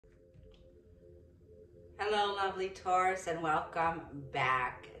Hello, lovely Taurus, and welcome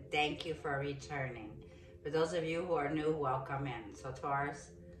back. Thank you for returning. For those of you who are new, welcome in. So, Taurus,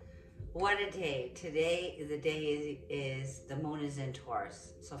 what a day. Today, the day is the moon is in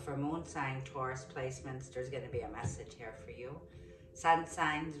Taurus. So, for moon sign Taurus placements, there's going to be a message here for you. Sun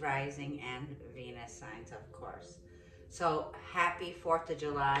signs, rising, and Venus signs, of course. So, happy 4th of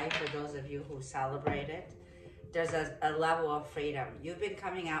July for those of you who celebrate it. There's a level of freedom. You've been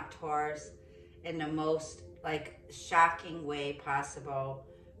coming out, Taurus, in the most shocking way possible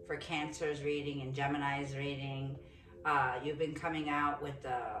for Cancer's reading and Gemini's reading. You've been coming out with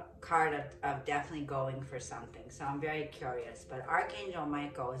the card of definitely going for something. So I'm very curious, but Archangel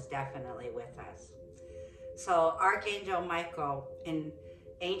Michael is definitely with us. So Archangel Michael in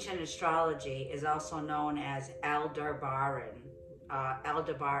ancient astrology is also known as Aldebaran.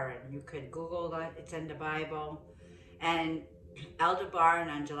 Aldebaran, you could Google it, it's in the Bible. And Aldebaran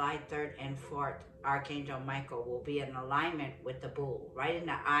on July 3rd and 4th, Archangel Michael will be in alignment with the bull, right in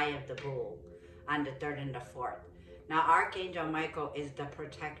the eye of the bull on the 3rd and the 4th. Now, Archangel Michael is the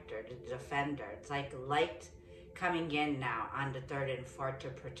protector, the defender. It's like light coming in now on the 3rd and 4th to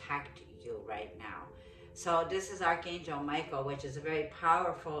protect you right now. So this is Archangel Michael, which is a very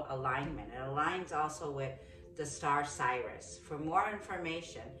powerful alignment. It aligns also with the star Cyrus. For more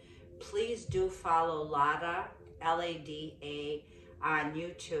information, please do follow Lada, L-A-D-A, on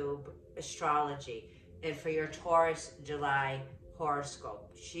YouTube, astrology, and for your Taurus July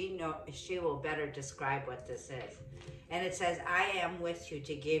horoscope. She will better describe what this is. And it says, I am with you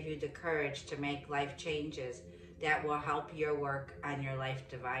to give you the courage to make life changes that will help your work on your life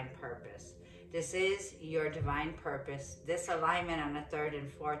divine purpose. This is your divine purpose. This alignment on the 3rd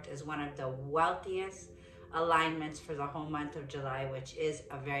and 4th is one of the wealthiest alignments for the whole month of July, which is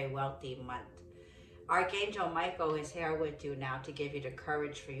a very wealthy month. Archangel Michael is here with you now to give you the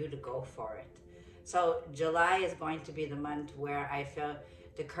courage for you to go for it. So July is going to be the month where I feel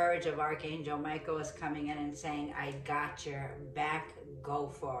the courage of Archangel Michael is coming in and saying, I got your back, go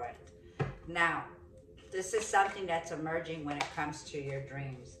for it. Now, this is something that's emerging when it comes to your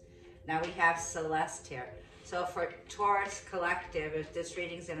dreams. Now we have Celeste here. So for Taurus Collective, if this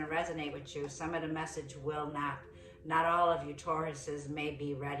reading's going to resonate with you, some of the message will not. Not all of you Tauruses may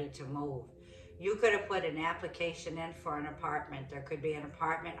be ready to move. You could have put an application in for an apartment. There could be an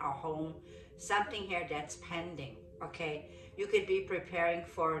apartment, a home, something here that's pending, okay? You could be preparing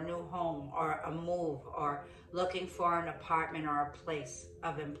for a new home or a move or looking for an apartment or a place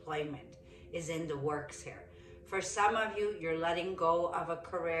of employment is in the works here. For some of you, you're letting go of a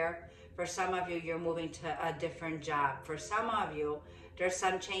career. For some of you, you're moving to a different job. For some of you, there's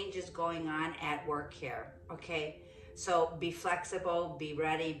some changes going on at work here, okay? So be flexible, be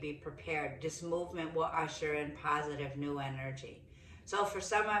ready, be prepared. This movement will usher in positive new energy. So for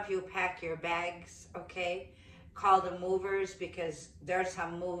some of you, pack your bags, okay? Call the movers because there's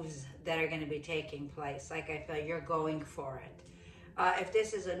some moves that are going to be taking place. Like I feel you're going for it. If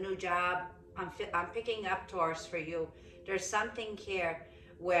this is a new job, I'm picking up Taurus for you. There's something here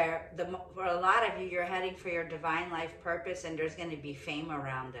where for a lot of you, you're heading for your divine life purpose and there's going to be fame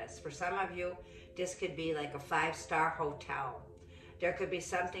around this. For some of you, this could be like a 5-star hotel. There could be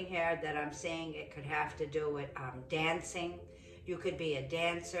something here that I'm saying it could have to do with dancing. You could be a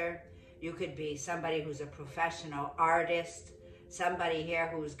dancer. You could be somebody who's a professional artist. Somebody here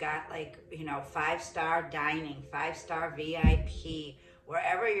who's got 5-star dining, 5-star VIP.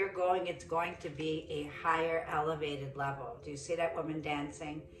 Wherever you're going, it's going to be a higher elevated level. Do you see that woman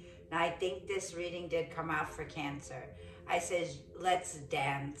dancing? Now, I think this reading did come out for Cancer. I said, let's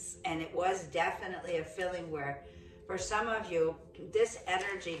dance. And it was definitely a feeling where, for some of you, this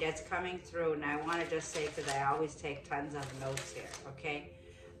energy that's coming through, and I want to just say, because I always take tons of notes here, okay?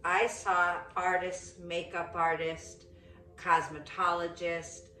 I saw artists, makeup artist,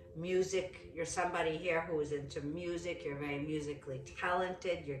 cosmetologist, music. You're somebody here who is into music. You're very musically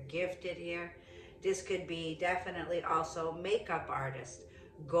talented. You're gifted here. This could be definitely also makeup artist.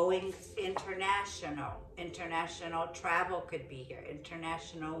 Going international. International travel could be here.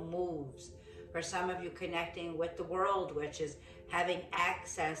 International moves. For some of you, connecting with the world, which is having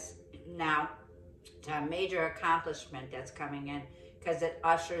access now to a major accomplishment that's coming in because it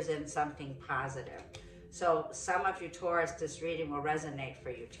ushers in something positive. So some of you Taurus, this reading will resonate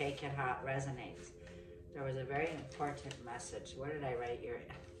for you. Take it how it resonates. There was a very important message. Where did I write your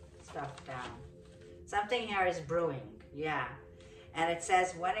stuff down? Something here is brewing. Yeah. And it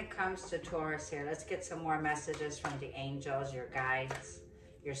says, when it comes to Taurus here, let's get some more messages from the angels, your guides,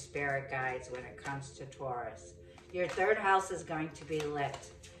 your spirit guides when it comes to Taurus. Your 3rd house is going to be lit.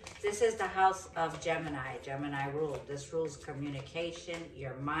 This is the house of Gemini. Gemini rule. This rules communication,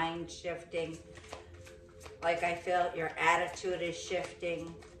 your mind shifting. Like I feel your attitude is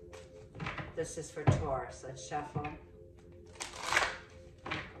shifting. This is for Taurus. Let's shuffle.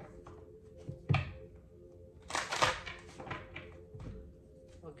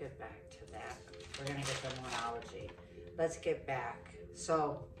 We'll get back to that. We're going to get the moonology. Let's get back.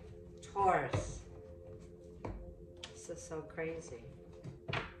 So, Taurus. This is so crazy.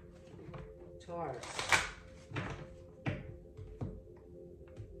 Taurus.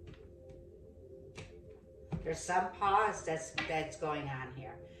 There's some pause that's going on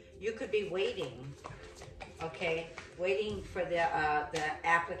here. You could be waiting, okay? Waiting for the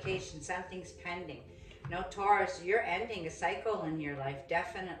application. Something's pending. No, Taurus, you're ending a cycle in your life.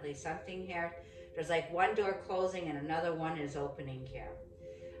 Definitely something here. There's like one door closing and another one is opening here.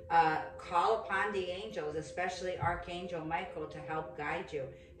 Call upon the angels, especially Archangel Michael, to help guide you.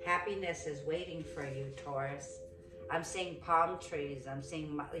 Happiness is waiting for you, Taurus. I'm seeing palm trees. I'm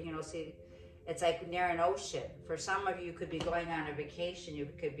seeing, you know, see, it's like near an ocean. For some of you, you could be going on a vacation. You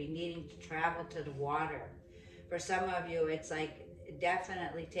could be needing to travel to the water. For some of you, it's like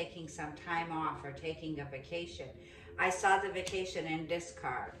definitely taking some time off or taking a vacation. I saw the vacation in this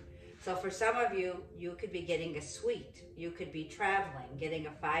card. So for some of you, you could be getting a suite. You could be traveling, getting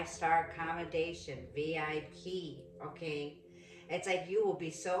a 5-star accommodation, VIP, okay? It's like you will be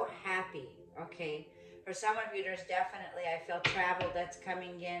so happy, okay? For some of you, there's definitely, I feel travel that's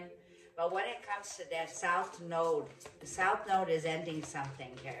coming in. But when it comes to that South Node, the South Node is ending something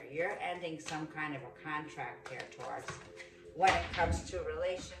here. You're ending some kind of a contract here, Taurus. When it comes to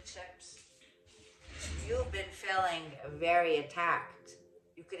relationships, you've been feeling very attacked.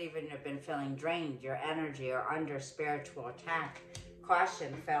 You could even have been feeling drained, your energy, or under spiritual attack.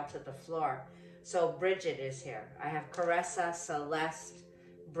 Caution fell to the floor. So Bridget is here. I have Caressa, Celeste,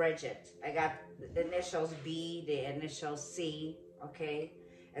 Bridget. I got the initials B, the initials C, okay,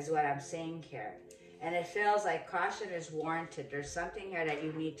 is what I'm seeing here. And it feels like caution is warranted. There's something here that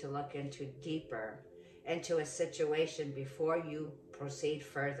you need to look into deeper, into a situation before you proceed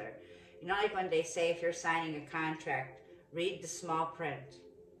further. You know, like when they say if you're signing a contract, read the small print.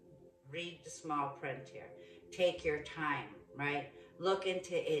 Read the small print here. Take your time, right? Look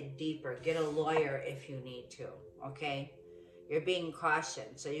into it deeper. Get a lawyer if you need to, okay? You're being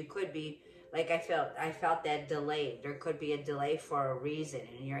cautioned. So you could be, like I felt that delay. There could be a delay for a reason,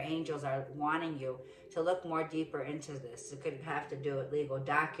 and your angels are wanting you to look more deeper into this. It could have to do with legal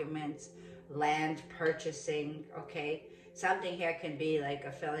documents, land purchasing, okay? Something here can be like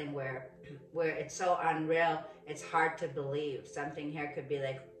a feeling where it's so unreal, it's hard to believe. Something here could be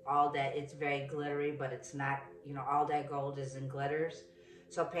like all that, it's very glittery, but it's not, you know, all that gold is in glitters.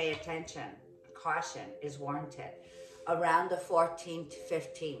 So pay attention. Caution is warranted. Around the 14th,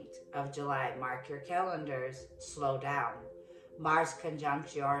 15th of July, mark your calendars, slow down. Mars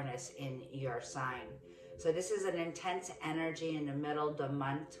conjunct Uranus in your sign. So this is an intense energy in the middle of the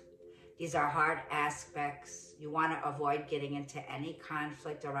month. These are hard aspects. You want to avoid getting into any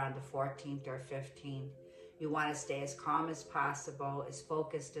conflict around the 14th or 15th. You want to stay as calm as possible, as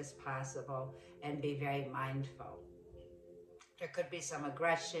focused as possible, and be very mindful. There could be some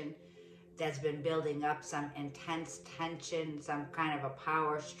aggression that's been building up, some intense tension, some kind of a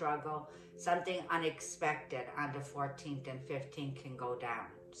power struggle. Something unexpected on the 14th and 15th can go down.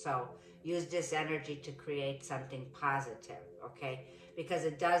 So use this energy to create something positive, okay? Because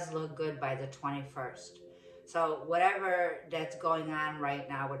it does look good by the 21st. So whatever that's going on right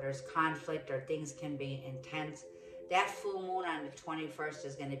now, where there's conflict or things can be intense, that full moon on the 21st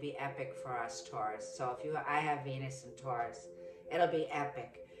is going to be epic for us, Taurus. So if I have Venus in Taurus, it'll be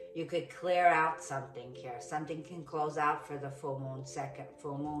epic. You could clear out something here. Something can close out for the full moon, second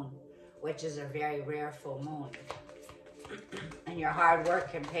full moon, which is a very rare full moon. And your hard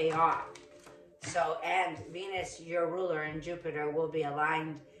work can pay off. So, and Venus, your ruler, and Jupiter will be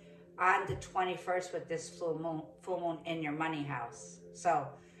aligned on the 21st with this full moon in your money house. So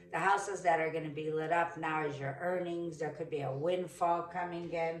the houses that are going to be lit up now is your earnings. There could be a windfall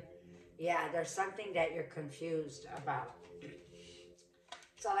coming in. Yeah, there's something that you're confused about.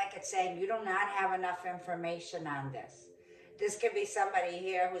 So like it's saying, you do not have enough information on this. This could be somebody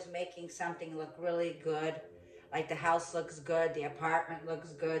here who's making something look really good. Like the house looks good, the apartment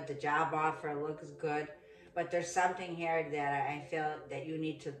looks good, the job offer looks good. But there's something here that I feel that you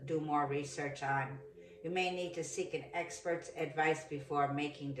need to do more research on. You may need to seek an expert's advice before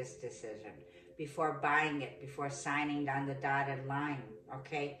making this decision, before buying it, before signing on the dotted line,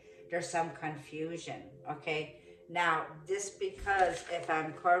 okay? There's some confusion, okay? Now, this because, if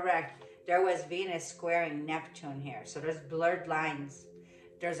I'm correct, there was Venus squaring Neptune here. So there's blurred lines.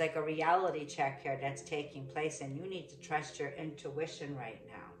 There's like a reality check here that's taking place, and you need to trust your intuition right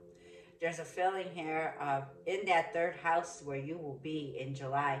now. there's a feeling here of in that third house where you will be in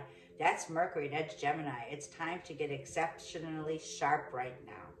July. That's Mercury, that's Gemini. It's time to get exceptionally sharp right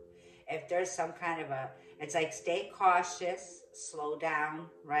now. If there's some kind of it's like stay cautious, slow down,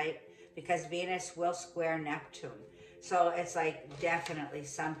 right? Because Venus will square Neptune. So it's like definitely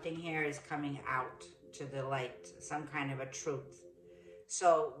something here is coming out to the light, some kind of a truth.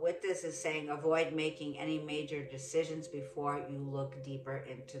 So what this is saying, avoid making any major decisions before you look deeper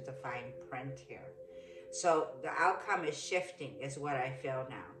into the fine print here. So the outcome is shifting is what I feel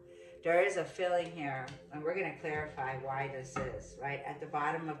now. There is a feeling here, and we're going to clarify why this is, right? At the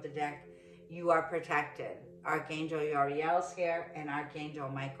bottom of the deck, you are protected. Archangel Uriel's here, and Archangel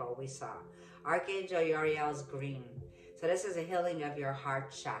Michael we saw. Archangel Uriel's green. So this is a healing of your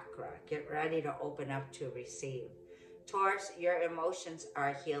heart chakra. Get ready to open up to receive. Taurus, your emotions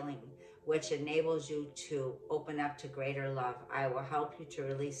are healing, which enables you to open up to greater love. I will help you to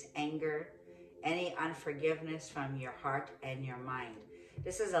release anger, any unforgiveness from your heart and your mind.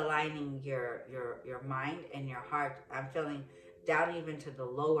 This is aligning your mind and your heart. I'm feeling down even to the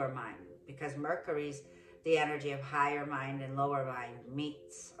lower mind, because Mercury's the energy of higher mind and lower mind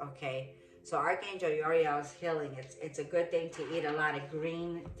meets, okay? So Archangel Uriel is healing. It's a good thing to eat a lot of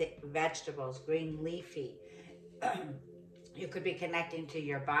green vegetables, green leafy. You could be connecting to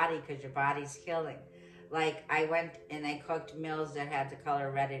your body because your body's healing. Like I went and I cooked meals that had the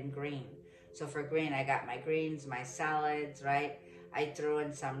color red and green. So for green, I got my greens, my salads, right? I threw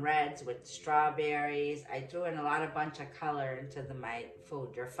in some reds with strawberries. I threw in a bunch of color into my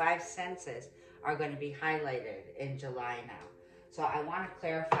food. Your five senses are going to be highlighted in July now. So I want to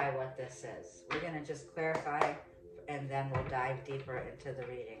clarify what this is. We're going to just clarify, and then we'll dive deeper into the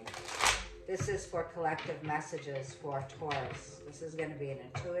reading. This is for collective messages for Taurus. This is going to be an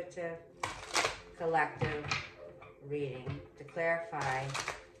intuitive, collective reading to clarify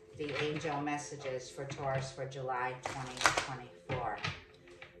the angel messages for Taurus for July 2024.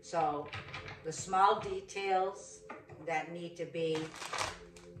 So the small details that need to be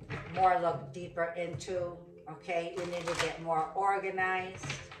more looked deeper into, okay? You need to get more organized.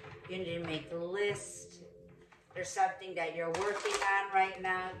 You need to make a list. There's something that you're working on right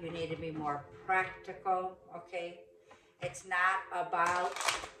now. You need to be more practical, okay? It's not about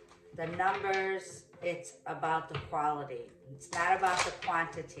the numbers. It's about the quality. It's not about the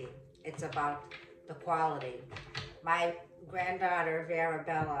quantity. It's about the quality. My granddaughter, Vera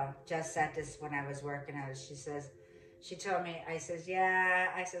Bella, just said this when I was working on it. She told me, I says,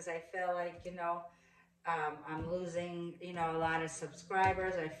 I feel like, I'm losing, a lot of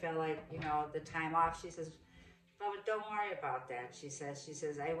subscribers. I feel like, the time off. She says, but don't worry about that. She says,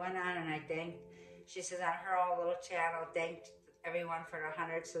 I went on and I she says, on her own little channel, thanked everyone for the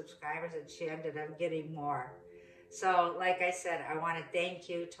 100 subscribers, and she ended up getting more. So, like I said, I want to thank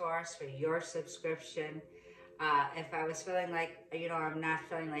you, Taurus, for your subscription. If I was feeling like, I'm not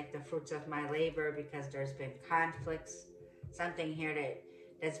feeling like the fruits of my labor because there's been conflicts, something here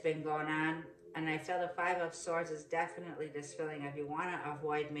that's been going on. And I feel the Five of Swords is definitely this feeling of you want to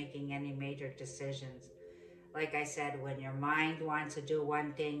avoid making any major decisions. Like I said, when your mind wants to do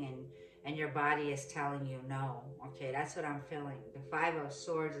one thing and your body is telling you no. Okay, that's what I'm feeling. The Five of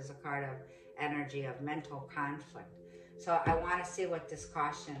Swords is a card of energy of mental conflict. So I want to see what this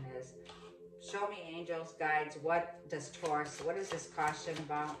caution is. Show me, angels, guides, what is this caution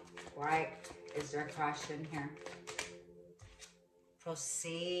about? Why is there caution here?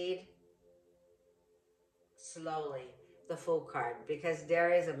 Proceed slowly. The Fool card, because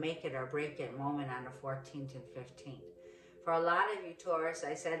there is a make it or break it moment on the 14th and 15th. For a lot of you, Taurus,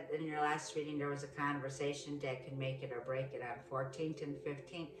 I said in your last reading there was a conversation that can make it or break it on 14th and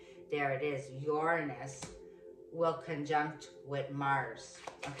 15th. There it is. Uranus will conjunct with Mars.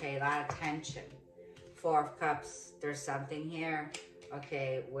 Okay, a lot of tension. Four of Cups, there's something here,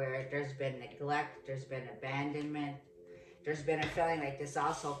 okay, where there's been neglect, there's been abandonment, there's been a feeling like this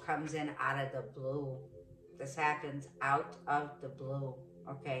also comes in out of the blue. This happens out of the blue,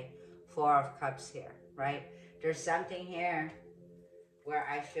 okay? Four of Cups here, right? There's something here where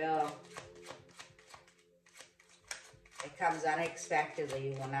I feel it comes unexpectedly.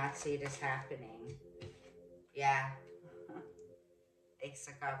 You will not see this happening. Yeah. Ace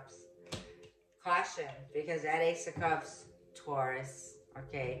of Cups. Caution, because that Ace of Cups, Taurus,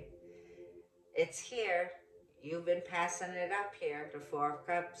 okay? It's here. You've been passing it up here, the Four of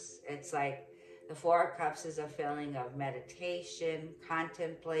Cups. It's like the Four of Cups is a feeling of meditation,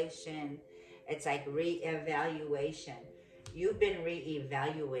 contemplation. It's like re-evaluation. You've been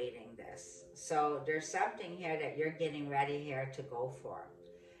re-evaluating this. So there's something here that you're getting ready here to go for.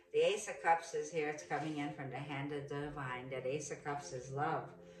 The Ace of Cups is here. It's coming in from the hand of the divine. That Ace of Cups is love.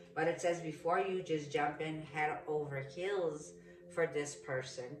 But it says before you just jump in head over heels for this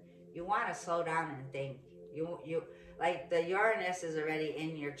person, you want to slow down and think. You like the Uranus is already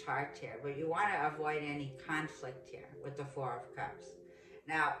in your chart here, but you want to avoid any conflict here with the Four of Cups.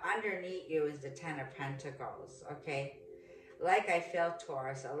 Now, underneath you is the Ten of Pentacles, okay? Like I feel,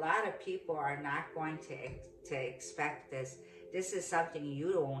 Taurus, a lot of people are not going to expect this. This is something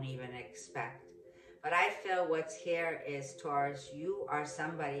you don't even expect. But I feel what's here is, Taurus, you are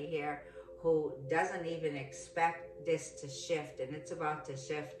somebody here who doesn't even expect this to shift. And it's about to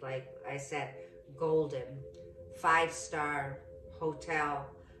shift, like I said, golden, 5-star hotel,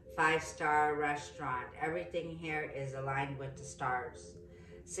 5-star restaurant. Everything here is aligned with the stars.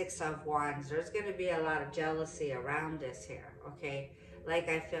 6 of Wands. There's going to be a lot of jealousy around this here, okay? Like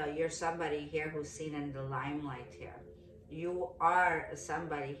I feel you're somebody here who's seen in the limelight here. You are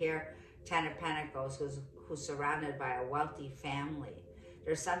somebody here, 10 of Pentacles, who's surrounded by a wealthy family.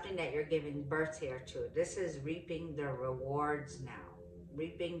 There's something that you're giving birth here to. This is reaping the rewards now.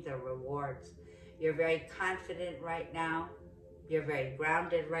 Reaping the rewards. You're very confident right now. You're very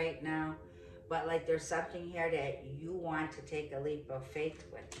grounded right now. But like there's something here that you want to take a leap of faith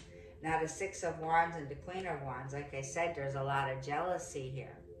with. Now the 6 of Wands and the Queen of Wands, like I said, there's a lot of jealousy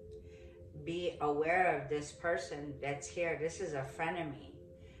here. Be aware of this person that's here. This is a frenemy.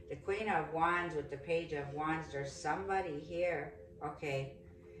 The Queen of Wands with the Page of Wands, there's somebody here, okay,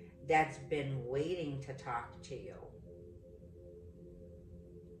 that's been waiting to talk to you.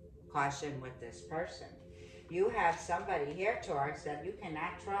 Caution with this person. You have somebody here, Taurus, that you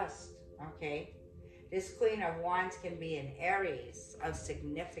cannot trust. Okay, this Queen of Wands can be an Aries of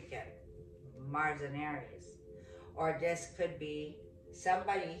significant, Mars and Aries. Or this could be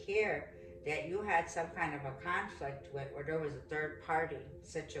somebody here that you had some kind of a conflict with, or there was a third party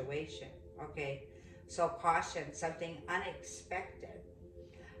situation, okay? So caution, something unexpected.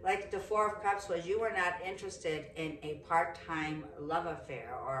 Like the 4 of Cups was you were not interested in a part-time love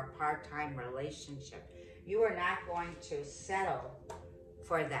affair or a part-time relationship. You were not going to settle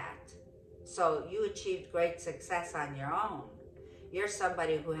for that. So you achieved great success on your own. You're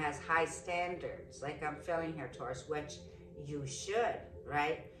somebody who has high standards, like I'm feeling here, Taurus, which you should,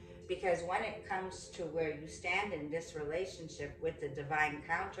 right? Because when it comes to where you stand in this relationship with the divine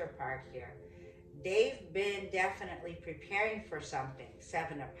counterpart here, they've been definitely preparing for something.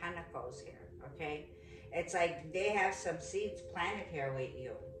 7 of Pentacles here, okay? It's like they have some seeds planted here with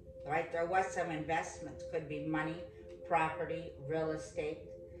you, right? There was some investments, could be money, property, real estate.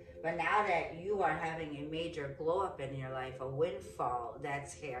 But now that you are having a major glow up in your life, a windfall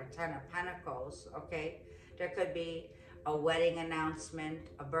that's here, 10 of Pentacles, okay? There could be a wedding announcement,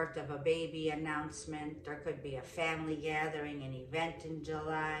 a birth of a baby announcement. There could be a family gathering, an event in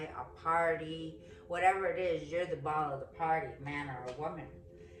July, a party. Whatever it is, you're the ball of the party, man or a woman.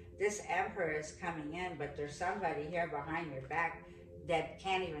 This Emperor is coming in, but there's somebody here behind your back that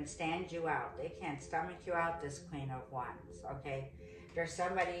can't even stand you out. They can't stomach you out, this Queen of Wands, okay? There's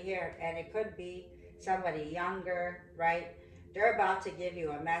somebody here, and it could be somebody younger, right? They're about to give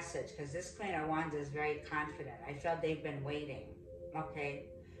you a message, because this Queen of Wands is very confident. I feel they've been waiting, okay?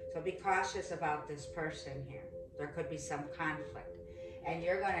 So be cautious about this person here. There could be some conflict. And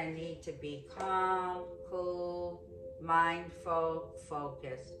you're going to need to be calm, cool, mindful,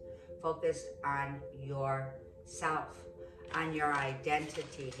 focused on yourself, on your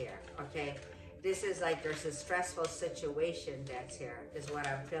identity here, okay? This is like there's a stressful situation that's here, is what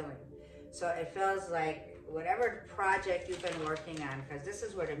I'm feeling. So it feels like whatever project you've been working on, because this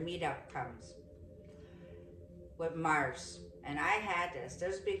is where the meetup comes with Mars. And I had this.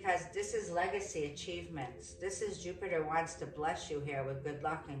 This is because this is legacy achievements. This is Jupiter wants to bless you here with good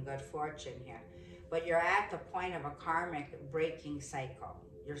luck and good fortune here. But you're at the point of a karmic breaking cycle.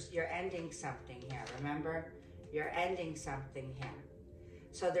 You're ending something here, remember? You're ending something here.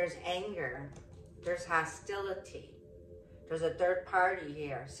 So there's anger. There's hostility. There's a third party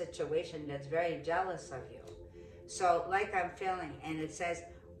here, situation that's very jealous of you. So like I'm feeling, and it says,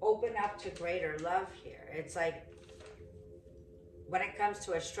 open up to greater love here. It's like, when it comes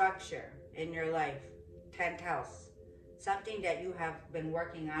to a structure in your life, 10th house, something that you have been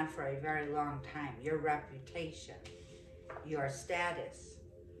working on for a very long time, your reputation, your status,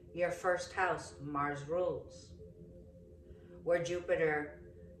 your first house, Mars rules, where Jupiter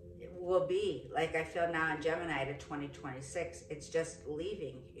will be, like I feel now in Gemini to 2026, it's just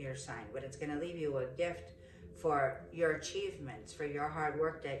leaving your sign, but it's going to leave you a gift for your achievements, for your hard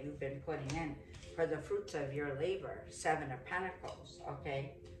work that you've been putting in, for the fruits of your labor, 7 of Pentacles,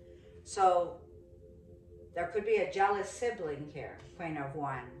 okay? So there could be a jealous sibling here, Queen of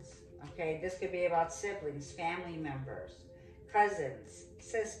Wands, okay? This could be about siblings, family members, cousins,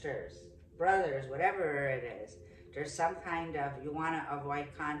 sisters, brothers, whatever it is. There's some kind of, you want to avoid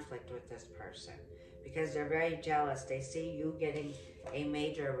conflict with this person because they're very jealous. They see you getting a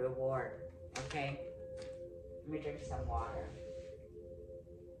major reward, okay? Let me drink some water.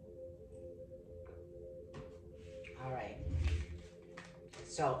 All right.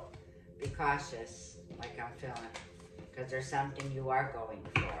 So, be cautious, like I'm feeling, because there's something you are going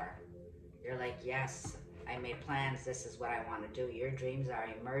for. You're like, yes, I made plans. This is what I want to do. Your dreams are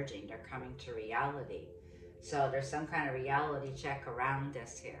emerging. They're coming to reality. So there's some kind of reality check around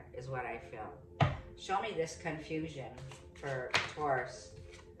this here, is what I feel. Show me this confusion for Taurus.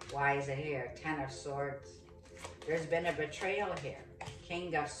 Why is it here? Ten of Swords. There's been a betrayal here.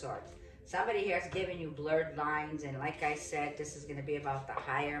 King of Swords. Somebody here is giving you blurred lines, and like I said, this is going to be about the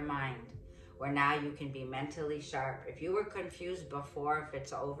higher mind, where now you can be mentally sharp. If you were confused before, if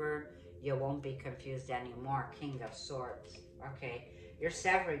it's over, you won't be confused anymore. King of Swords, okay? You're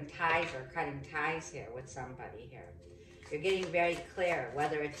severing ties or cutting ties here with somebody here. You're getting very clear,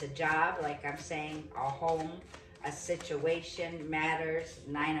 whether it's a job, like I'm saying, a home, a situation matters,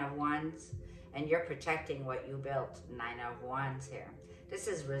 Nine of Wands, and you're protecting what you built, Nine of Wands here. This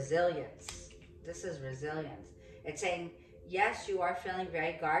is resilience. This is resilience. It's saying, yes, you are feeling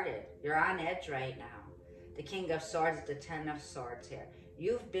very guarded. You're on edge right now. The King of Swords, the Ten of Swords here.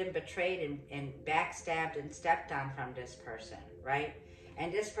 You've been betrayed and backstabbed and stepped on from this person, right?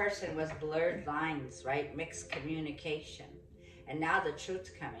 And this person was blurred lines, right? Mixed communication. And now the truth's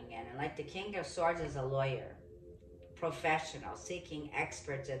coming in. And like the King of Swords is a lawyer, professional, seeking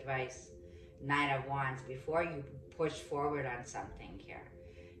experts' advice, Nine of Wands, before you push forward on something here.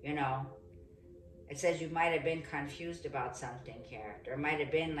 You know, it says you might have been confused about something here. There might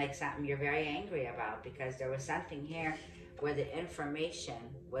have been like something you're very angry about because there was something here where the information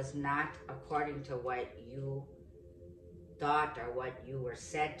was not according to what you thought or what you were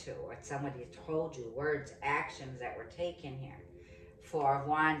said to, or somebody told you, words, actions that were taken here. Four of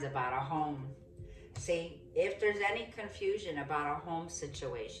Wands about a home. See, if there's any confusion about a home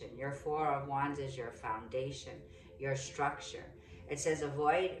situation, your Four of Wands is your foundation, your structure. It says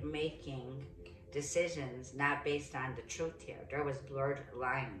avoid making decisions not based on the truth here. There was blurred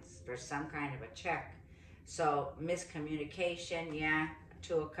lines. There's some kind of a check. So miscommunication, yeah,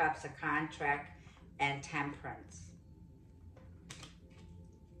 Two of Cups, a contract, and Temperance.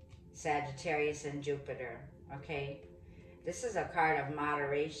 Sagittarius and Jupiter, okay? This is a card of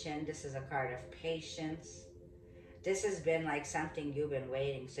moderation. This is a card of patience. This has been like something you've been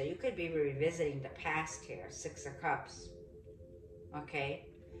waiting. So you could be revisiting the past here, Six of Cups, okay?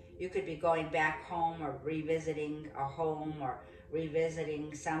 You could be going back home or revisiting a home or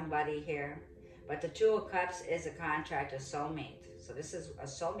revisiting somebody here. But the Two of Cups is a contract, a soulmate. So this is a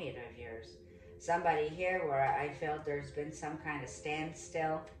soulmate of yours. Somebody here where I felt there's been some kind of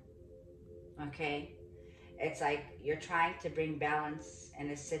standstill, okay? It's like you're trying to bring balance in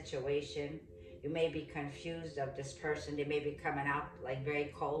a situation. You may be confused of this person. They may be coming out like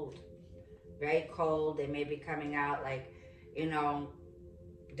very cold. Very cold. They may be coming out like, you know,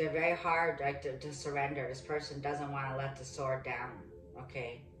 they're very hard like to surrender. This person doesn't want to let the sword down,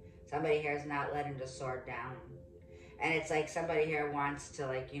 okay? Somebody here is not letting the sword down. And it's like somebody here wants to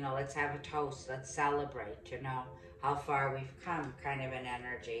like, you know, let's have a toast. Let's celebrate, you know, how far we've come kind of an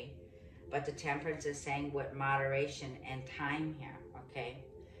energy. But the Temperance is saying with moderation and time here, okay?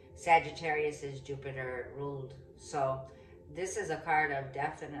 Sagittarius is Jupiter ruled. So this is a card of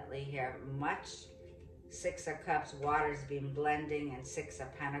definitely here much Six of Cups, water's been blending, and Six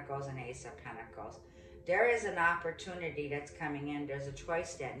of Pentacles and Ace of Pentacles. There is an opportunity that's coming in. There's a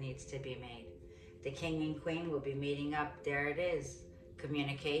choice that needs to be made. The King and Queen will be meeting up. There it is.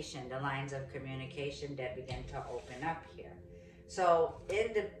 Communication, the lines of communication that begin to open up here. So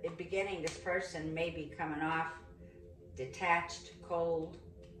in the beginning, this person may be coming off detached, cold,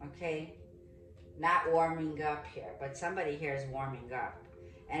 okay? Not warming up here, but somebody here is warming up.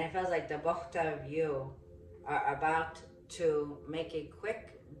 And it feels like the both of you are about to make a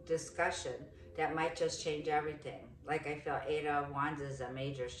quick discussion that might just change everything. Like I feel Eight of Wands is a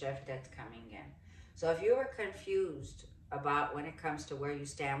major shift that's coming in. So if you were confused about when it comes to where you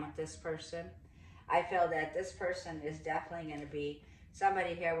stand with this person, I feel that this person is definitely going to be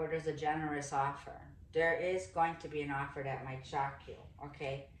somebody here where there's a generous offer. There is going to be an offer that might shock you,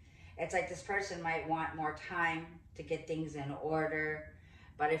 okay? It's like this person might want more time to get things in order,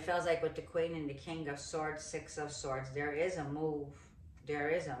 but it feels like with the Queen and the King of Swords, Six of Swords, there is a move. There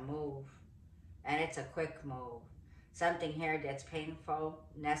is a move, and it's a quick move. Something here that's painful,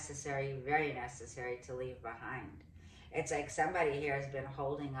 necessary, very necessary to leave behind. It's like somebody here has been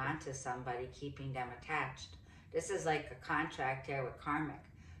holding on to somebody, keeping them attached. This is like a contract here with karmic.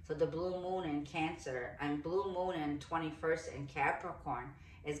 So the blue moon in Cancer and blue moon in 21st in Capricorn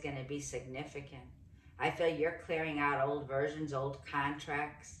is going to be significant. I feel you're clearing out old versions, old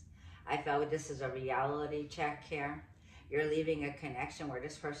contracts. I feel this is a reality check here. You're leaving a connection where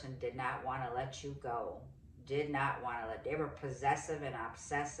this person did not want to let you go. Did not want to let. They were possessive and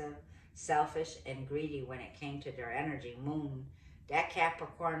obsessive, selfish and greedy when it came to their energy. Moon. That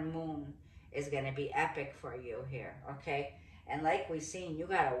Capricorn moon is going to be epic for you here, okay? And like we've seen, you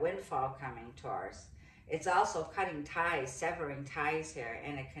got a windfall coming, Taurus. It's also cutting ties, severing ties here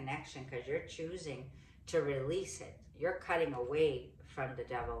in a connection because you're choosing to release it. You're cutting away from the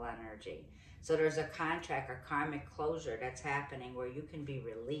devil energy. So there's a contract, a karmic closure that's happening where you can be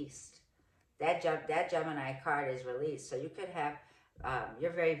released. That Gemini card is released. So you could have,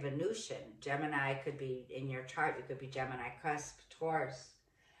 you're very Venusian. Gemini could be in your chart. You could be Gemini cusp, Taurus.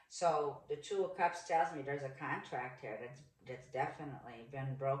 So the Two of Cups tells me there's a contract here that's definitely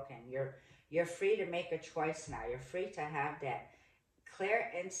been broken. You're free to make a choice now. You're free to have that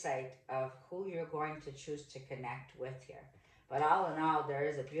clear insight of who you're going to choose to connect with here. But all in all, there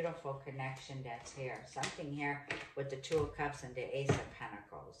is a beautiful connection that's here. Something here with the Two of Cups and the Ace of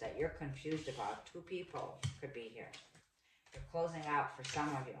Pentacles that you're confused about. Two people could be here. You're closing out for some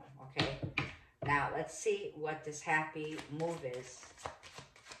of you, okay? Now, let's see what this happy move is.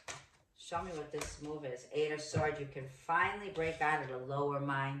 Show me what this move is. Eight of Swords. You can finally break out of the lower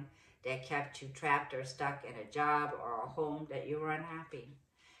mind that kept you trapped or stuck in a job or a home that you were unhappy.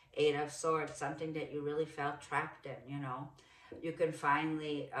 Eight of Swords, something that you really felt trapped in, you know. You can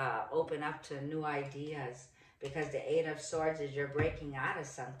finally open up to new ideas because the Eight of Swords is you're breaking out of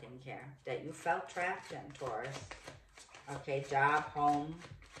something here that you felt trapped in, Taurus. Okay, job, home.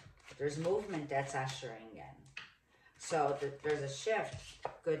 There's movement that's ushering in. So there's a shift.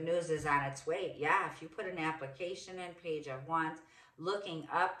 Good news is on its way. Yeah, if you put an application in, Page of Wands, looking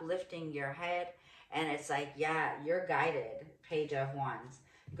up, lifting your head, and it's like, yeah, you're guided, Page of Wands.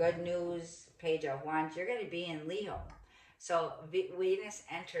 Good news, Page of Wands, you're going to be in Leo. So Venus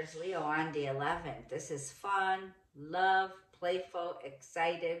enters Leo on the 11th. This is fun, love, playful,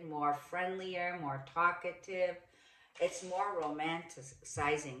 excited, more friendlier, more talkative. It's more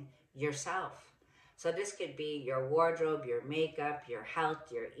romanticizing yourself. So this could be your wardrobe, your makeup, your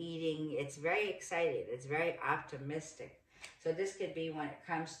health, your eating. It's very exciting. It's very optimistic. So this could be when it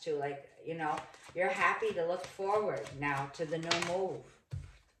comes to, like, you know, you're happy to look forward now to the new move.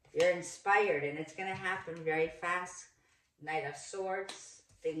 You're inspired and it's going to happen very fast. Knight of Swords,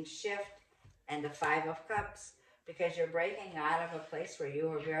 things shift, and the Five of Cups, because you're breaking out of a place where you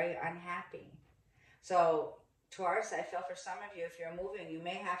were very unhappy. So Taurus, I feel for some of you, if you're moving, you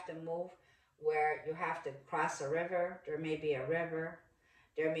may have to move where you have to cross a river. There may be a river.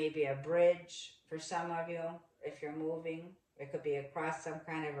 There may be a bridge for some of you. If you're moving, it could be across some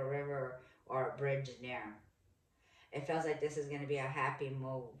kind of a river or a bridge near. It feels like this is going to be a happy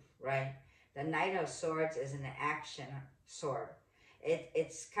move, right? The Knight of Swords is an action sword.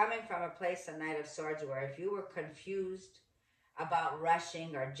 It's coming from a place, the Knight of Swords, where if you were confused about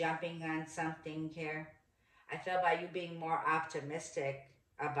rushing or jumping on something here, I feel by you being more optimistic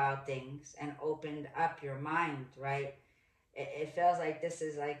about things and opened up your mind, right? It feels like this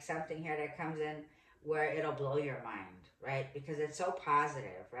is like something here that comes in where it'll blow your mind, right? Because it's so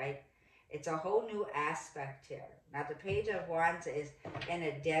positive, right? It's a whole new aspect here. Now, the Page of Wands is in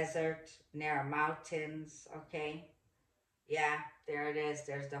a desert near mountains, okay? Yeah, there it is.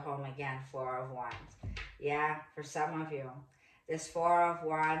 There's the home again, Four of Wands. Yeah, for some of you, this Four of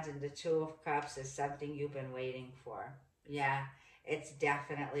Wands and the Two of Cups is something you've been waiting for. Yeah, it's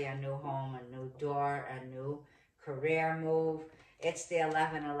definitely a new home, a new door, a new career move. It's the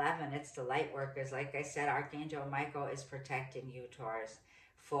 1111. It's the light workers. Like I said, Archangel Michael is protecting you, Taurus.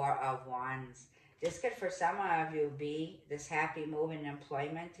 Four of Wands. This could, for some of you, be this happy move in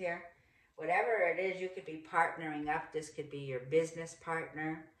employment here. Whatever it is, you could be partnering up. This could be your business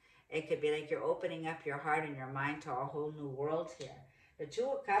partner. It could be like you're opening up your heart and your mind to a whole new world here. The Two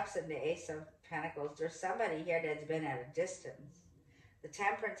of Cups and the Ace of Pentacles, there's somebody here that's been at a distance. The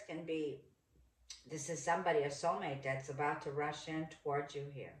Temperance can be, this is somebody, a soulmate, that's about to rush in towards you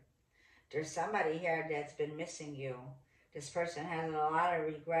here. There's somebody here that's been missing you. This person has a lot of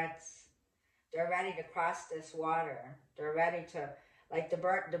regrets. They're ready to cross this water. They're ready to, like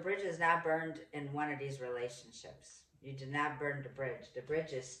the bridge is not burned in one of these relationships. You did not burn the bridge. The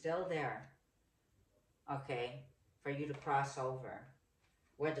bridge is still there, okay, for you to cross over.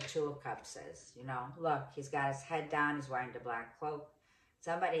 Where the Two of Cups is, you know. Look, he's got his head down. He's wearing the black cloak.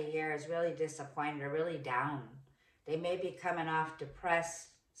 Somebody here is really disappointed or really down. They may be coming off depressed,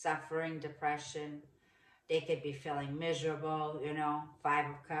 suffering depression. They could be feeling miserable, you know. Five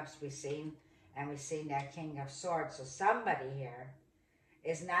of Cups we've seen, and we've seen that King of Swords. So somebody here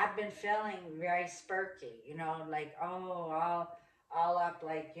has not been feeling very spurky, you know, like, oh, all up,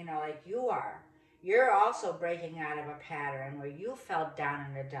 like, you know, like you are. You're also breaking out of a pattern where you felt down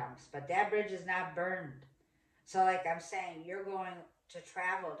in the dumps, but that bridge is not burned. So, like I'm saying, you're going to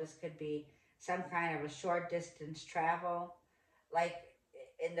travel. This could be some kind of a short distance travel. Like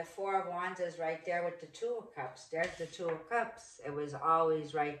in the Four of Wands is right there with the Two of Cups. There's the Two of Cups. It was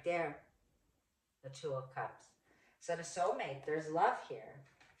always right there, the Two of Cups. So the soulmate, there's love here,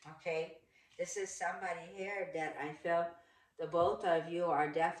 okay? This is somebody here that I feel the both of you are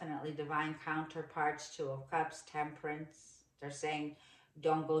definitely divine counterparts. Two of Cups, Temperance. They're saying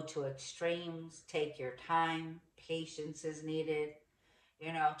don't go to extremes. Take your time. Patience is needed,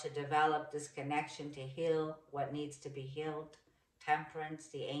 you know, to develop this connection, to heal what needs to be healed. Temperance,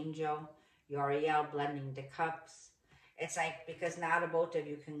 the angel, Uriel blending the cups. It's like, because now the both of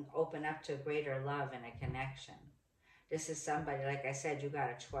you can open up to greater love and a connection. This is somebody, like I said, you got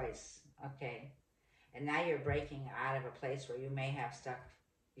a choice, okay? And now you're breaking out of a place where you may have stuck.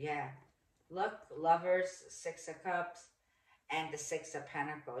 Yeah. Look, Lovers, Six of Cups, and the Six of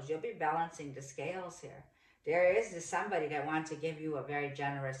Pentacles. You'll be balancing the scales here. There is somebody that wants to give you a very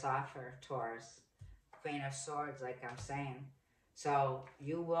generous offer, Taurus. Queen of Swords, like I'm saying. So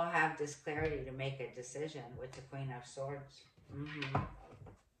you will have this clarity to make a decision with the Queen of Swords.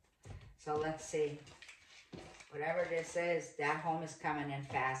 So let's see. Whatever this is, that home is coming in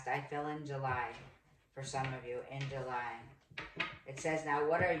fast. I feel in July. For some of you, in July. It says, now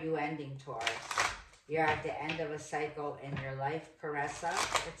what are you ending, Taurus? You're at the end of a cycle in your life. Caressa,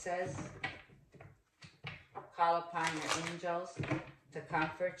 it says. Call upon your angels to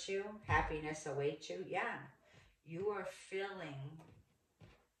comfort you. Happiness awaits you. Yeah. You are feeling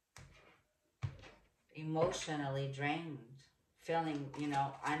emotionally drained. Feeling, you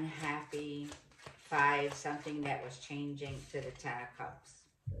know, unhappy. Five, something that was changing to the Ten of Cups.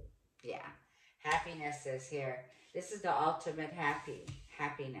 Yeah. Happiness is here. This is the ultimate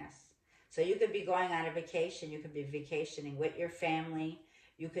happiness. So you could be going on a vacation. You could be vacationing with your family.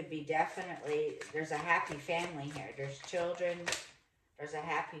 You could be definitely, there's a happy family here. There's children. There's a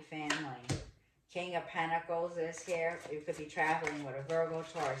happy family. King of Pentacles is here. You could be traveling with a Virgo,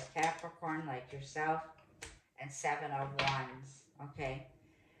 Taurus, Capricorn like yourself. And Seven of Wands. Okay.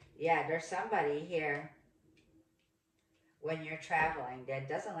 Yeah, there's somebody here when you're traveling that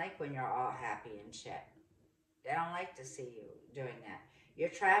doesn't like when you're all happy and shit. They don't like to see you doing that. You're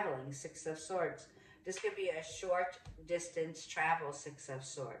traveling, Six of Swords. This could be a short distance travel, Six of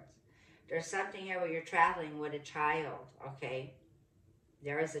Swords. There's something here where you're traveling with a child, okay?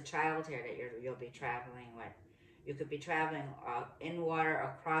 There is a child here that you'll be traveling with. You could be traveling in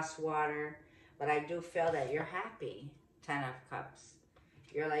water, across water, but I do feel that you're happy, Ten of Cups.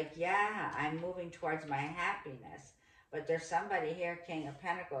 You're like, yeah, I'm moving towards my happiness. But there's somebody here, King of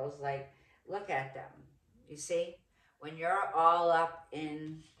Pentacles, like, look at them. You see? When you're all up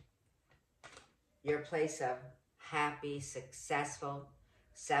in your place of happy, successful,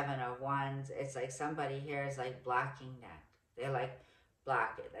 Seven of Wands, it's like somebody here is like blocking that. They're like,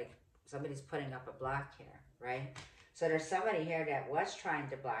 block it. Like somebody's putting up a block here, right? So there's somebody here that was trying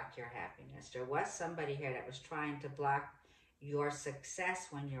to block your happiness. There was somebody here that was trying to block your success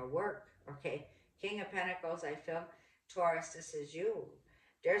when your work, okay? King of Pentacles, I feel, Taurus, this is you.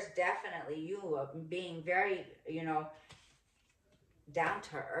 There's definitely you being very, you know, down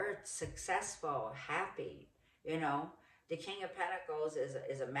to earth, successful, happy, you know. The King of Pentacles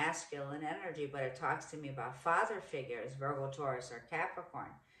is a masculine energy, but it talks to me about father figures, Virgo, Taurus, or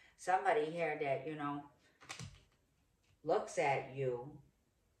Capricorn. Somebody here that, you know, looks at you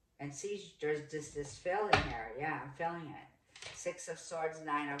and sees there's this feeling here. Yeah, I'm feeling it. Six of Swords,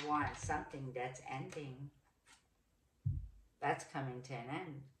 Nine of Wands, something that's ending. That's coming to an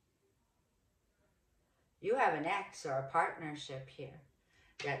end. You have an ex or a partnership here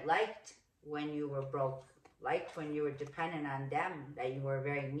that liked when you were broke, liked when you were dependent on them, that you were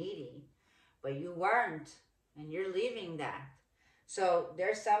very needy, but you weren't, and you're leaving that. So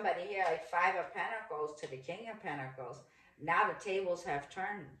there's somebody here like Five of Pentacles to the King of Pentacles. Now the tables have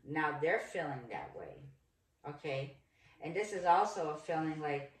turned. Now they're feeling that way, okay? And this is also a feeling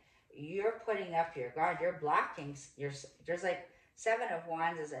like you're putting up your guard. You're blocking. There's like Seven of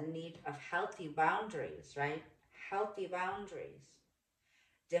Wands is a need of healthy boundaries, right? Healthy boundaries.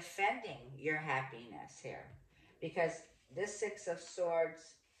 Defending your happiness here. Because this Six of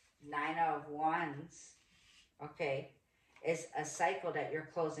Swords, Nine of Wands, okay, is a cycle that you're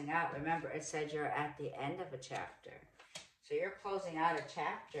closing out. Remember, it said you're at the end of a chapter. So you're closing out a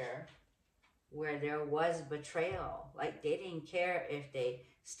chapter where there was betrayal. Like they didn't care if they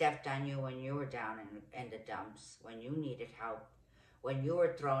stepped on you when you were down in the dumps, when you needed help, when you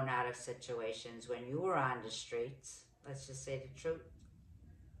were thrown out of situations, when you were on the streets. Let's just say the truth.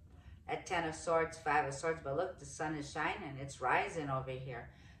 At 10 of Swords, 5 of Swords, but look, the sun is shining. It's rising over here.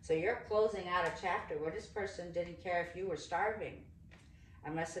 So you're closing out a chapter where this person didn't care if you were starving.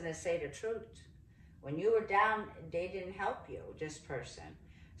 I'm just going to say the truth. When you were down, they didn't help you, this person.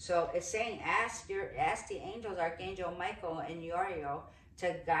 So it's saying ask the angels, Archangel Michael and Uriel,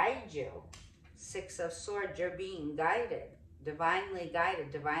 to guide you. 6 of Swords, you're being guided, divinely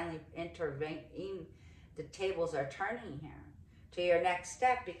intervening. The tables are turning here to your next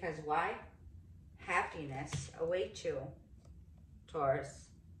step, because why? Happiness awaits you, Taurus.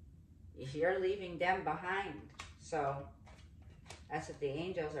 You're leaving them behind. So that's what the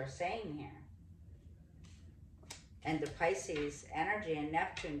angels are saying here. And the Pisces energy and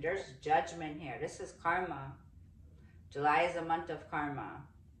Neptune, there's judgment here. This is karma. July is a month of karma.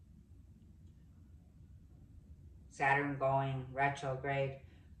 Saturn going retrograde.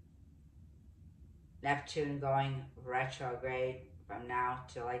 Neptune going retrograde from now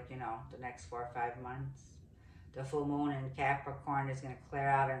to, like, you know, the next 4 or 5 months. The full moon in Capricorn is going to clear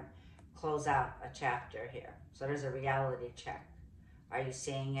out and close out a chapter here. So there's a reality check. Are you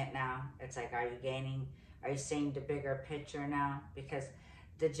seeing it now? It's like, are you seeing the bigger picture now? Because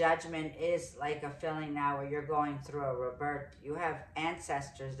the judgment is like a feeling now where you're going through a rebirth. You have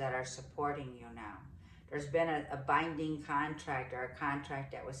ancestors that are supporting you now. There's been a binding contract, or a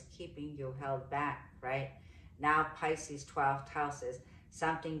contract that was keeping you held back, right? Now Pisces 12th house is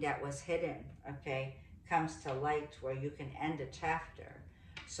something that was hidden, okay, comes to light where you can end a chapter.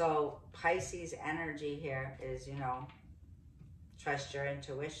 So Pisces energy here is, you know, trust your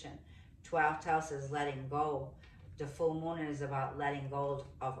intuition. 12th house is letting go. The full moon is about letting go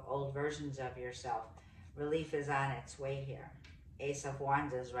of old versions of yourself. Relief is on its way here. Ace of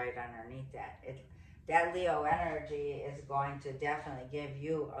Wands is right underneath that. That Leo energy is going to definitely give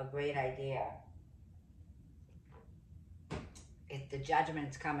you a great idea. If the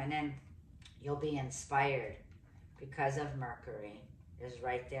judgment's coming in, you'll be inspired because of Mercury is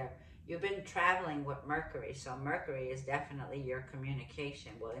right there. You've been traveling with Mercury, so Mercury is definitely your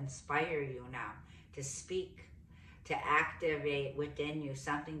communication. Will inspire you now to speak, to activate within you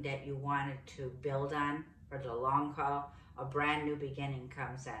something that you wanted to build on for the long haul. A brand new beginning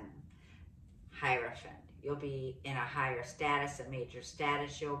comes in. Hierophant. You'll be in a higher status, a major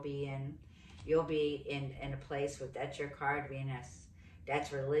status you'll be in. You'll be in a place with, that's your card, Venus.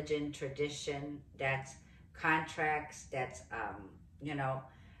 That's religion, tradition, that's contracts, that's, you know,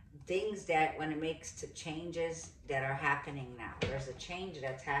 things that when it makes to changes that are happening now. There's a change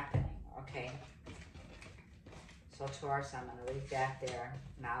that's happening, okay? So Taurus, I'm going to leave that there.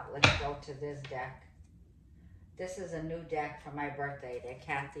 Now let's go to this deck. This is a new deck for my birthday that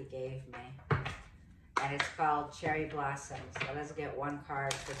Kathy gave me. And it's called Cherry Blossoms. So let's get one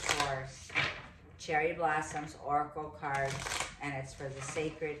card for Taurus. Cherry Blossoms, Oracle cards. And it's for the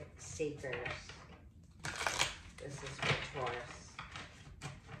Sacred Seekers. This is for Taurus.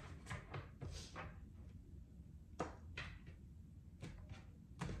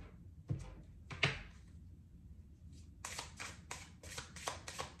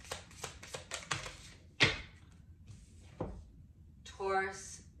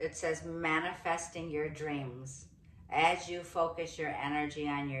 Taurus, it says manifesting your dreams. As you focus your energy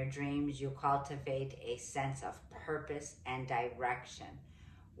on your dreams, you cultivate a sense of purpose and direction,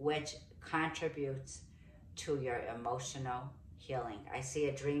 which contributes to your emotional healing. I see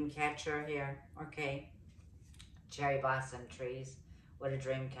a dream catcher here, okay? Cherry blossom trees with a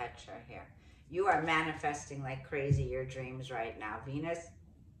dream catcher here. You are manifesting like crazy your dreams right now. Venus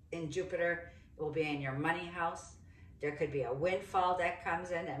in Jupiter will be in your money house. There could be a windfall that comes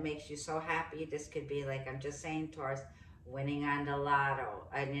in that makes you so happy. This could be, like I'm just saying, Taurus, winning on the lotto,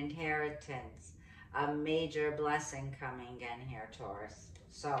 an inheritance, a major blessing coming in here, Taurus.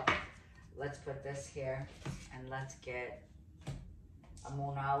 So let's put this here and let's get a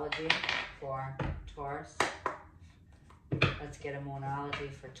moonology for Taurus. Let's get a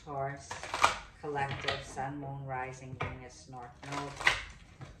moonology for Taurus. Collective, Sun, Moon, Rising, Venus, North Node.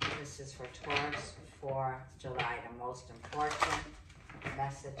 This is for Taurus for July, the most important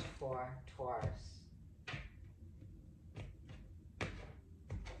message for Taurus.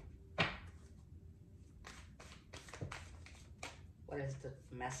 What is the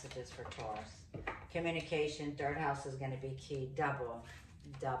messages for Taurus? Communication, third house is going to be key. Double.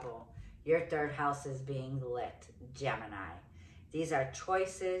 Your third house is being lit, Gemini. These are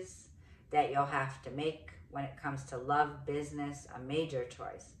choices that you'll have to make when it comes to love, business, a major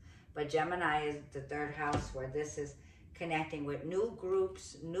choice. But Gemini is the third house where this is connecting with new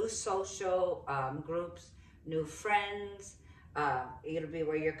groups, new social groups, new friends. It'll be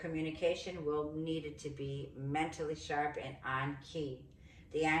where your communication will need it to be mentally sharp and on key.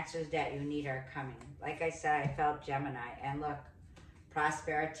 The answers that you need are coming. Like I said, I felt Gemini. And look,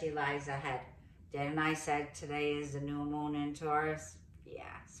 prosperity lies ahead. Didn't I say today is the new moon in Taurus? Yeah,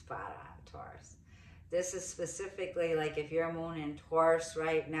 spot on, Taurus. This is specifically like if you're moon in Taurus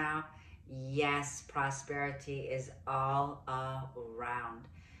right now, yes, prosperity is all around.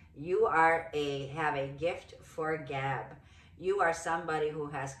 You have a gift for gab. You are somebody who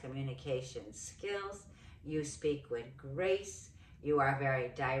has communication skills. You speak with grace. You are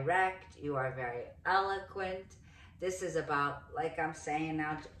very direct. You are very eloquent. This is about, like I'm saying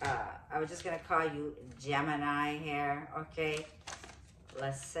now, I was just going to call you Gemini here, okay?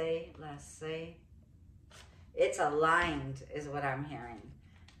 Let's see. It's aligned is what I'm hearing.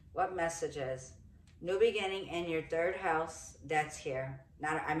 What messages? New beginning in your third house, that's here.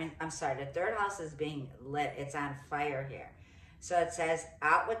 I'm sorry, the third house is being lit. It's on fire here. So it says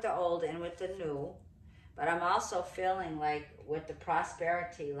out with the old, in with the new. But I'm also feeling like with the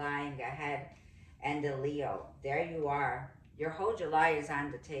prosperity lying ahead and the Leo, there you are. Your whole July is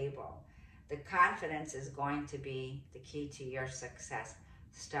on the table. The confidence is going to be the key to your success.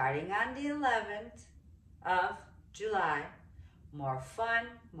 Starting on the 11th of July, more fun,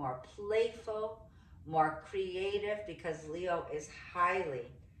 more playful, more creative, because Leo is highly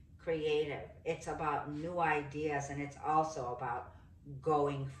creative. It's about new ideas, and it's also about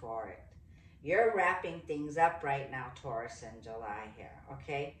going for it. You're wrapping things up right now, Taurus, in July here,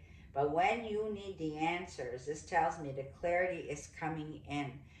 okay? But when you need the answers, this tells me the clarity is coming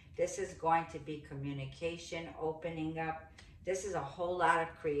in. This is going to be communication opening up. This is a whole lot of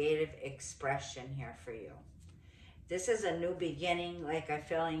creative expression here for you. This is a new beginning, like I'm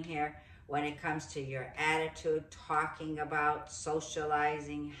feeling here, when it comes to your attitude, talking about,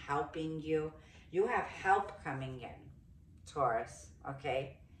 socializing, helping you. You have help coming in, Taurus,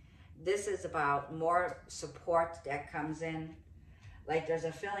 okay? This is about more support that comes in. Like there's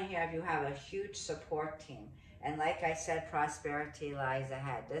a feeling here if you have a huge support team. And like I said, prosperity lies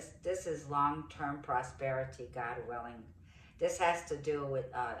ahead. This is long-term prosperity, God willing. This has to do with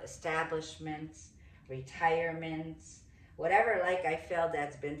establishments, retirements, whatever, like I feel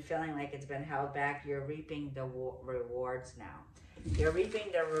that's been feeling like it's been held back, you're reaping the rewards now. You're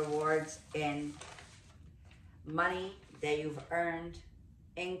reaping the rewards in money that you've earned,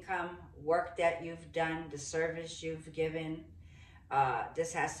 income, work that you've done, the service you've given.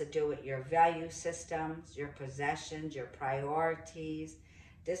 This has to do with your value systems, your possessions, your priorities.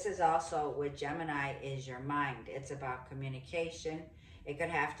 This is also with Gemini is your mind. It's about communication. It could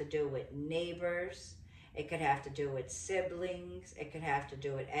have to do with neighbors. It could have to do with siblings. It could have to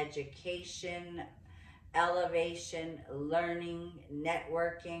do with education, elevation, learning,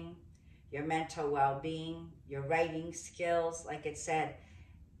 networking, your mental well-being, your writing skills. Like it said,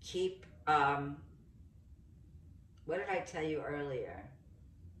 keep, what did I tell you earlier?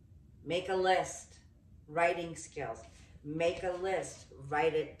 Make a list, writing skills. Make a list,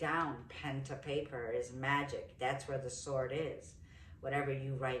 write it down. Pen to paper is magic. That's where the sword is, whatever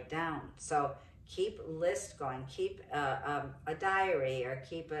you write down. So keep a list going, keep a diary or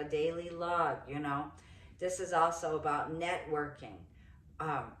keep a daily log, you know. This is also about networking.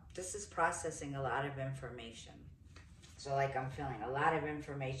 This is processing a lot of information. So like I'm feeling a lot of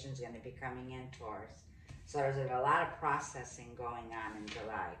information is going to be coming in, Taurus. So there's a lot of processing going on in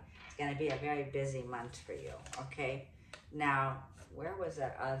July. It's going to be a very busy month for you, okay? Now, where was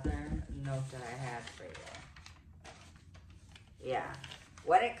that other note that I had for you? Yeah.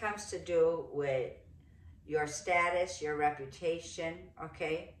 When it comes to do with your status, your reputation,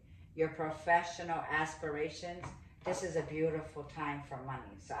 okay, your professional aspirations, this is a beautiful time for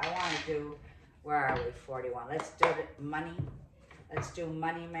money. So I want to do, where are we, 41. Let's do money. Let's do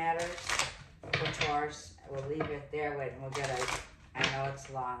money matters for Taurus. We'll leave it there. Wait, and we'll get I know it's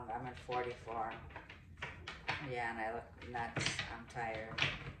long. I'm at 44. Yeah, and I look nuts. I'm tired,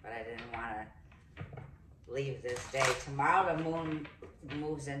 but I didn't want to leave this day. Tomorrow the moon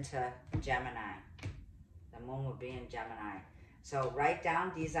moves into Gemini. The moon will be in Gemini. So write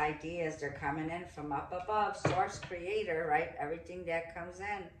down these ideas. They're coming in from up above. Source creator, right? Everything that comes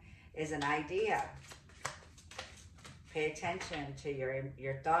in is an idea. Pay attention to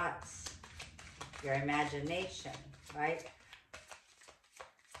your thoughts, your imagination, right?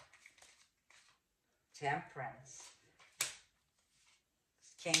 Temperance.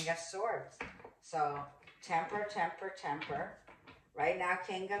 King of Swords. So temper, temper, temper. Right now,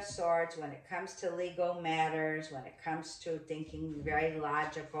 King of Swords, when it comes to legal matters, when it comes to thinking very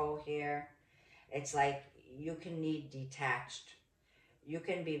logical here, it's like you can need detached. You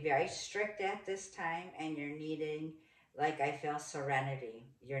can be very strict at this time, and you're needing, like I feel, serenity.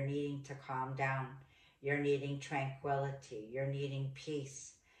 You're needing to calm down. You're needing tranquility. You're needing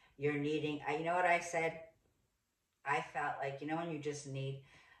peace. You're needing, you know what I said? I felt like, when you just need,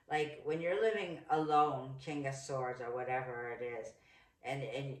 like when you're living alone, King of Swords or whatever it is,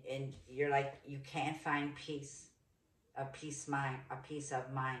 and you're like, you can't find peace, a peace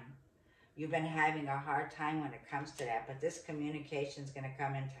of mind. You've been having a hard time when it comes to that, but this communication is going to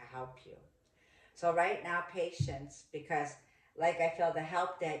come in to help you. So right now, patience, because like I feel the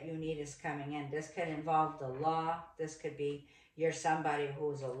help that you need is coming in. This could involve the law. This could be you're somebody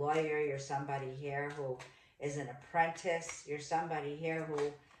who's a lawyer. You're somebody here who is an apprentice. You're somebody here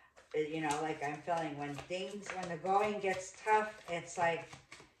who, like I'm feeling when the going gets tough, it's like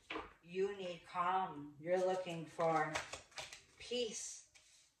you need calm. You're looking for peace,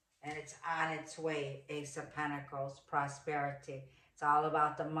 and it's on its way. Ace of Pentacles, prosperity. It's all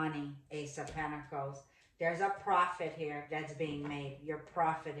about the money, Ace of Pentacles. There's a profit here that's being made. You're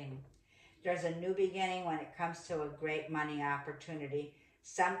profiting. There's a new beginning when it comes to a great money opportunity.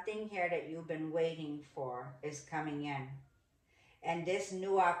 Something here that you've been waiting for is coming in. And this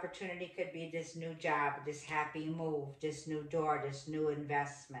new opportunity could be this new job, this happy move, this new door, this new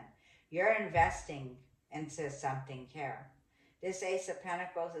investment. You're investing into something here. This Ace of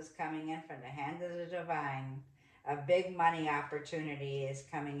Pentacles is coming in from the hand of the divine. A big money opportunity is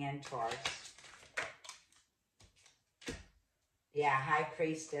coming in, Taurus. Yeah, High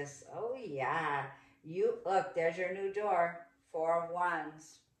Priestess. Oh, yeah. Look, there's your new door. Four of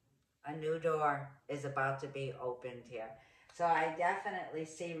Wands. A new door is about to be opened here. So I definitely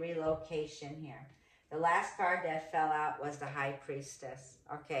see relocation here. The last card that fell out was the High Priestess.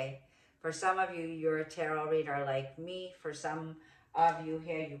 Okay. For some of you, you're a tarot reader like me. For some of you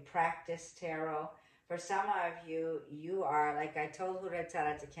here, you practice tarot. For some of you, you are, like I told who to tell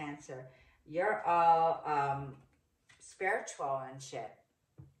it to Cancer, you're all spiritual and shit.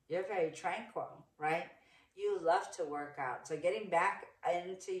 You're very tranquil, right? You love to work out. So getting back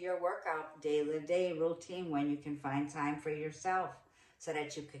into your workout day-to-day routine when you can find time for yourself so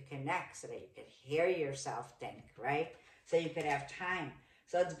that you could connect, so that you could hear yourself think, right? So you could have time.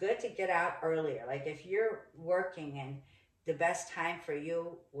 So it's good to get out earlier. Like if you're working, and the best time for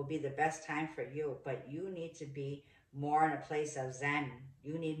you will be the best time for you, but you need to be more in a place of Zen.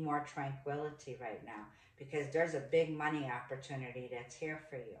 You need more tranquility right now because there's a big money opportunity that's here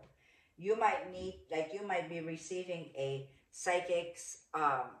for you. You might be receiving a psychic's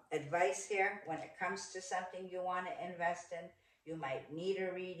advice here when it comes to something you want to invest in. You might need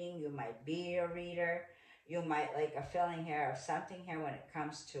a reading. You might be a reader. You might like a feeling here of something here when it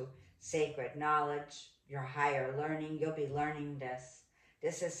comes to sacred knowledge, your higher learning. You'll be learning this.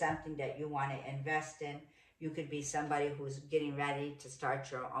 This is something that you want to invest in. You could be somebody who's getting ready to start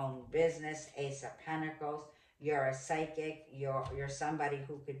your own business, Ace of Pentacles. You're a psychic. You're somebody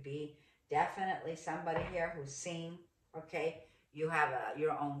who could be definitely somebody here who's seen, okay? You have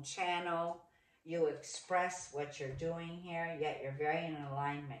your own channel. You express what you're doing here, yet you're very in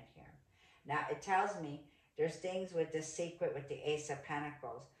alignment here. Now, it tells me there's things with this secret with the Ace of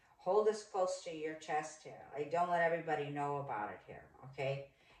Pentacles. Hold this close to your chest here. Like, don't let everybody know about it here, okay?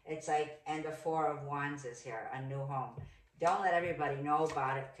 It's like, and the Four of Wands is here, a new home. Don't let everybody know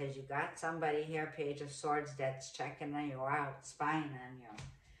about it because you got somebody here, Page of Swords, that's checking you out, spying on you.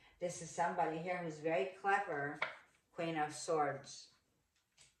 This is somebody here who's very clever, Queen of Swords,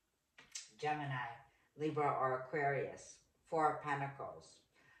 Gemini, Libra, or Aquarius, Four of Pentacles.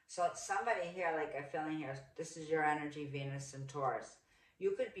 So it's somebody here, like I'm feeling here, this is your energy, Venus and Taurus.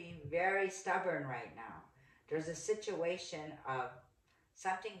 You could be very stubborn right now. There's a situation of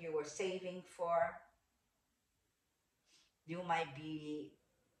something you were saving for. You might be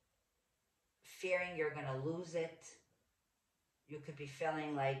fearing you're going to lose it. You could be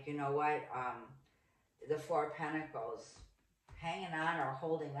feeling like, you know what, the Four of Pentacles, hanging on or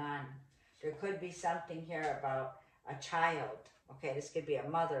holding on. There could be something here about a child. Okay, this could be a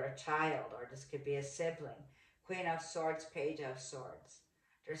mother, a child, or this could be a sibling. Queen of Swords, Page of Swords.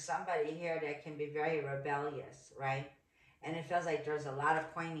 There's somebody here that can be very rebellious, right? And it feels like there's a lot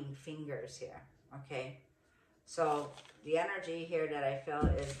of pointing fingers here, okay? So the energy here that I feel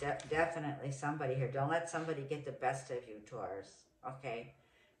is definitely somebody here. Don't let somebody get the best of you, Taurus, okay?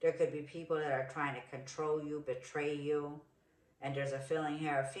 There could be people that are trying to control you, betray you, and there's a feeling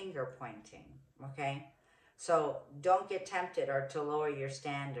here of finger pointing, okay? So don't get tempted or to lower your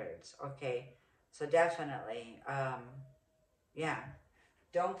standards, okay? So definitely, Yeah.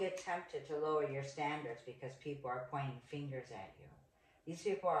 Don't get tempted to lower your standards because people are pointing fingers at you. These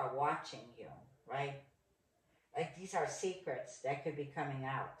people are watching you, right? Like these are secrets that could be coming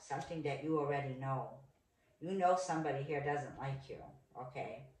out. Something that you already know. You know somebody here doesn't like you,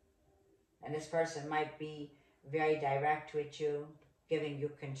 okay? And this person might be very direct with you, giving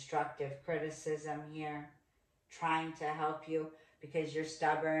you constructive criticism here, trying to help you because you're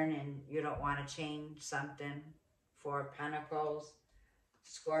stubborn and you don't want to change something. Four of Pentacles,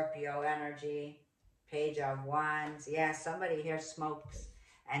 Scorpio energy, Page of Wands. Yeah, somebody here smokes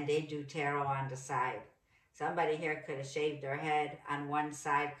and they do tarot on the side. Somebody here could have shaved their head on one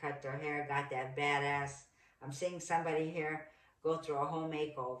side, cut their hair, got that badass. I'm seeing somebody here go through a whole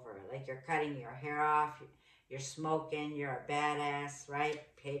makeover. Like you're cutting your hair off, you're smoking, you're a badass, right?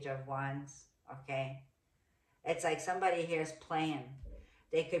 Page of Wands, okay? It's like somebody here is playing.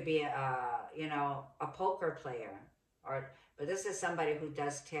 They could be a poker player, but this is somebody who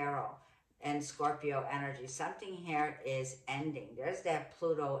does tarot and Scorpio energy. Something here is ending. There's that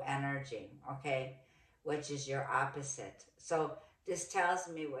Pluto energy, okay, which is your opposite. So this tells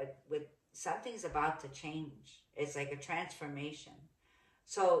me with something's about to change. It's like a transformation.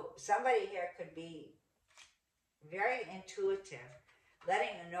 So somebody here could be very intuitive, letting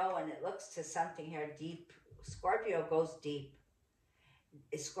you know when it looks to something here deep. Scorpio goes deep.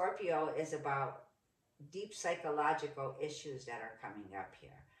 Scorpio is about deep psychological issues that are coming up here.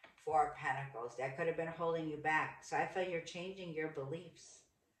 Four of Pentacles, that could have been holding you back. So I feel you're changing your beliefs.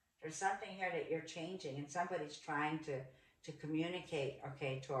 There's something here that you're changing and somebody's trying to communicate,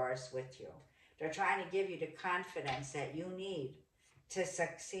 okay, Taurus, with you. They're trying to give you the confidence that you need to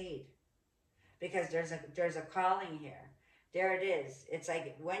succeed. Because there's a calling here. There it is. It's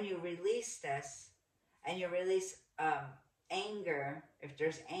like when you release this and you release anger, if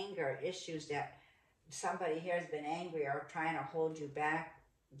there's anger, issues that somebody here has been angry or trying to hold you back,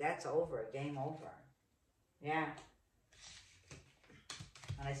 that's over, game over. Yeah.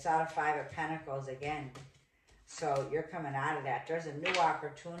 And I saw the Five of Pentacles again. So you're coming out of that. There's a new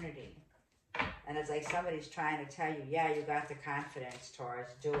opportunity. And it's like somebody's trying to tell you, yeah, you got the confidence,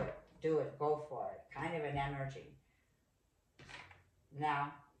 Taurus. Do it. Do it. Go for it. Kind of an energy.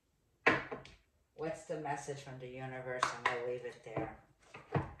 Now, what's the message from the universe? I'm going to leave it there.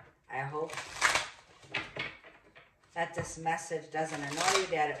 I hope that this message doesn't annoy you,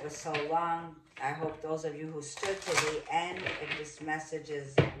 that it was so long. I hope those of you who stood to the end, if this message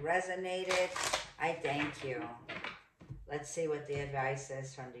has resonated, I thank you. Let's see what the advice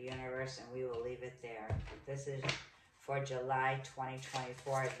is from the universe, and we will leave it there. This is for July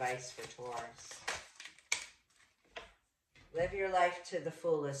 2024 advice for Taurus. Live your life to the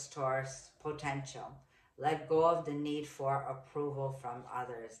fullest, Taurus. Potential. Let go of the need for approval from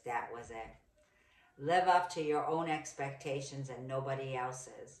others. That was it. Live up to your own expectations and nobody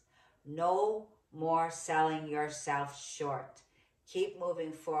else's. No more selling yourself short. Keep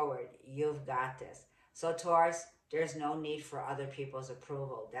moving forward. You've got this. So Taurus, there's no need for other people's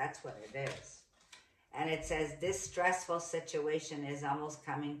approval. That's what it is. And it says this stressful situation is almost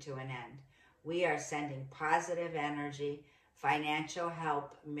coming to an end. We are sending positive energy, financial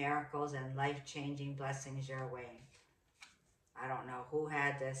help, miracles, and life-changing blessings your way. I don't know who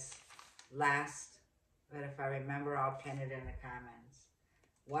had this last, but if I remember, I'll pin it in the comments.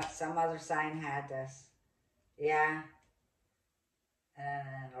 What, some other sign had this? Yeah.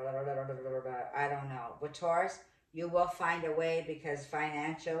 I don't know. But Taurus, you will find a way because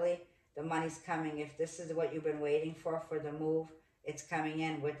financially, the money's coming. If this is what you've been waiting for the move, it's coming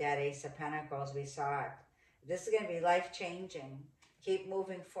in with that Ace of Pentacles. We saw it. This is going to be life-changing. Keep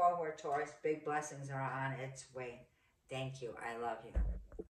moving forward, Taurus. Big blessings are on its way. Thank you. I love you.